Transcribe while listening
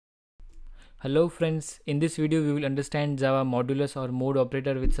Hello friends, in this video we will understand Java modulus or mode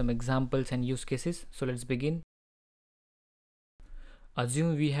operator with some examples and use cases. So let's begin.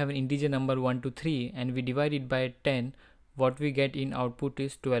 Assume we have an integer number 1 to 3 and we divide it by 10. What we get in output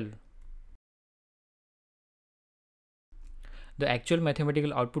is 12. The actual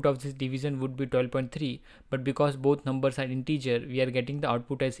mathematical output of this division would be 12.3, but because both numbers are integer, we are getting the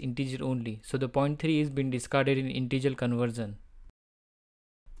output as integer only. So the 0.3 is being discarded in integer conversion.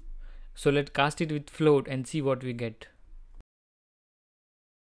 So let's cast it with float and see what we get.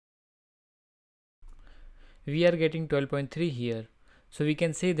 We are getting 12.3 here. So we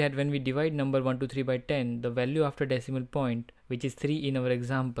can say that when we divide number 1 to 3 by 10, the value after decimal point, which is 3 in our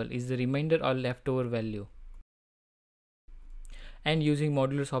example, is the remainder or leftover value. And using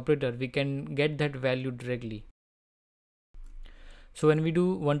modulus operator, we can get that value directly. So when we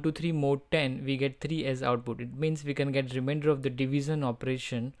do 1 to 3 mode 10, we get 3 as output. It means we can get remainder of the division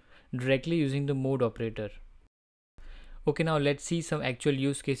operation directly using the mode operator. Okay, now let's see some actual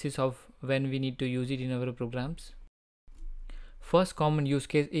use cases of when we need to use it in our programs. First common use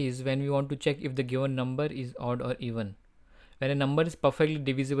case is when we want to check if the given number is odd or even. When a number is perfectly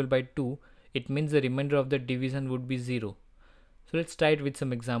divisible by 2, it means the remainder of the division would be 0. So let's try it with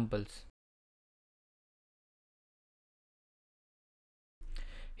some examples.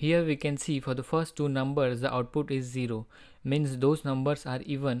 Here we can see for the first two numbers the output is 0, means those numbers are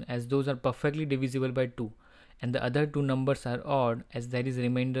even as those are perfectly divisible by 2, and the other two numbers are odd as there is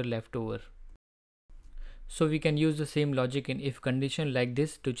remainder left over. So we can use the same logic in if condition like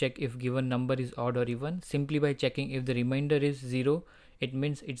this to check if given number is odd or even. Simply by checking if the remainder is 0, it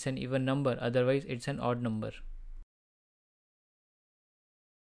means it's an even number, otherwise it's an odd number.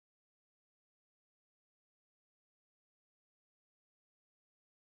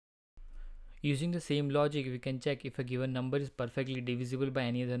 Using the same logic, we can check if a given number is perfectly divisible by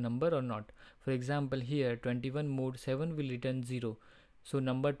any other number or not. For example, here 21 mode 7 will return 0. So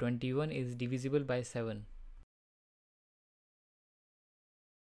number 21 is divisible by 7.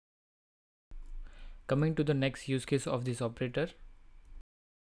 Coming to the next use case of this operator.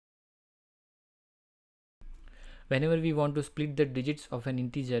 Whenever we want to split the digits of an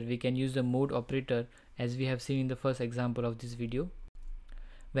integer, we can use the mode operator as we have seen in the first example of this video.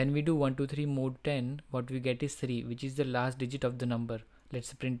 When we do 1 to 3 mode 10, what we get is 3, which is the last digit of the number.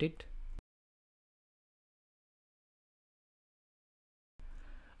 Let's print it.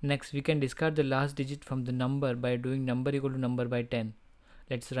 Next, we can discard the last digit from the number by doing number equal to number by 10.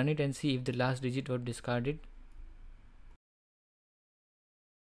 Let's run it and see if the last digit was discarded.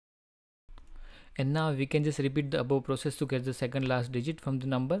 And now we can just repeat the above process to get the second last digit from the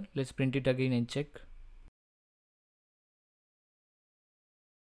number. Let's print it again and check.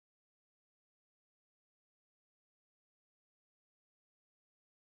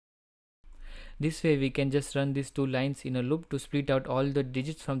 This way we can just run these two lines in a loop to split out all the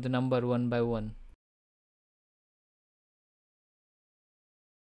digits from the number one by one.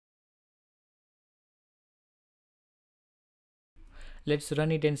 Let's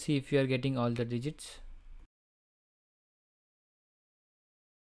run it and see if we are getting all the digits.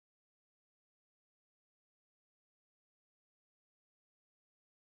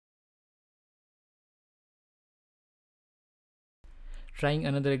 Trying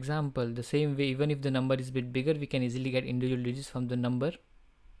another example, the same way, even if the number is a bit bigger, we can easily get individual digits from the number.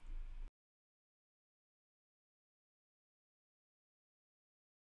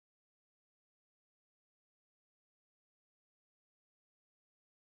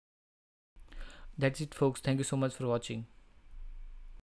 That's it folks, thank you so much for watching.